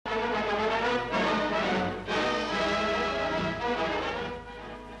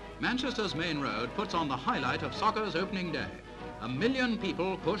Manchester's Main Road puts on the highlight of soccer's opening day. 1 million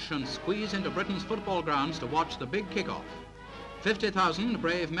people push and squeeze into Britain's football grounds to watch the big kick-off. 50,000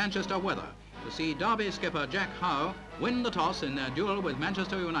 brave Manchester weather to see Derby skipper Jack Howe win the toss in their duel with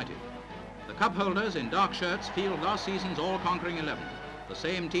Manchester United. The cup holders in dark shirts field last season's all-conquering 11, the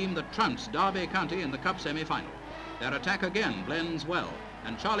same team that trounced Derby County in the cup semi-final. Their attack again blends well,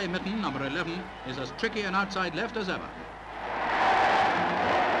 and Charlie Mitten, number 11, is as tricky an outside left as ever.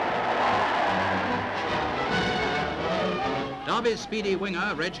 Derby's speedy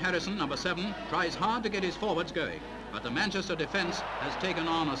winger, Reg Harrison, number 7, tries hard to get his forwards going, but the Manchester defence has taken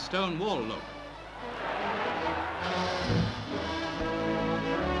on a stone wall look.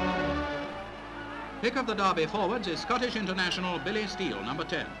 Pick of the Derby forwards is Scottish international Billy Steele, number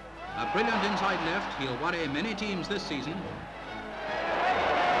 10. A brilliant inside left, he'll worry many teams this season.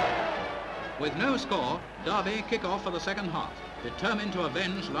 With no score, Derby kick off for the second half, determined to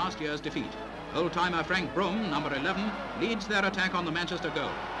avenge last year's defeat. Old-timer Frank Broom, number 11, leads their attack on the Manchester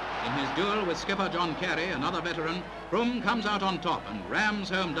goal. In his duel with skipper John Carey, another veteran, Broom comes out on top and rams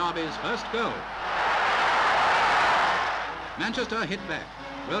home Derby's first goal. Manchester hit back.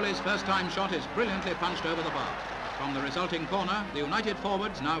 Rowley's first-time shot is brilliantly punched over the bar. From the resulting corner, the United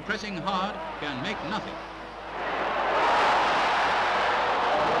forwards, now pressing hard, can make nothing.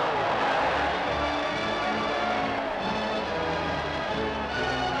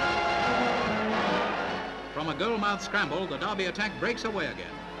 From a goal-mouth scramble, the Derby attack breaks away again.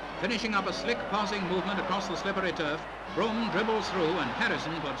 Finishing up a slick passing movement across the slippery turf, Broom dribbles through and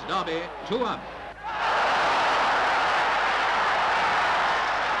Harrison puts Derby 2 up.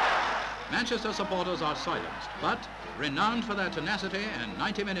 Manchester supporters are silenced, but, renowned for their tenacity and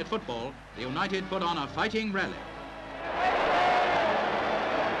 90-minute football, the United put on a fighting rally.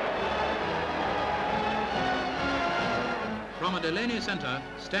 From a Delaney centre,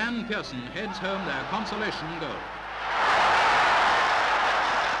 Stan Pearson heads home their consolation goal.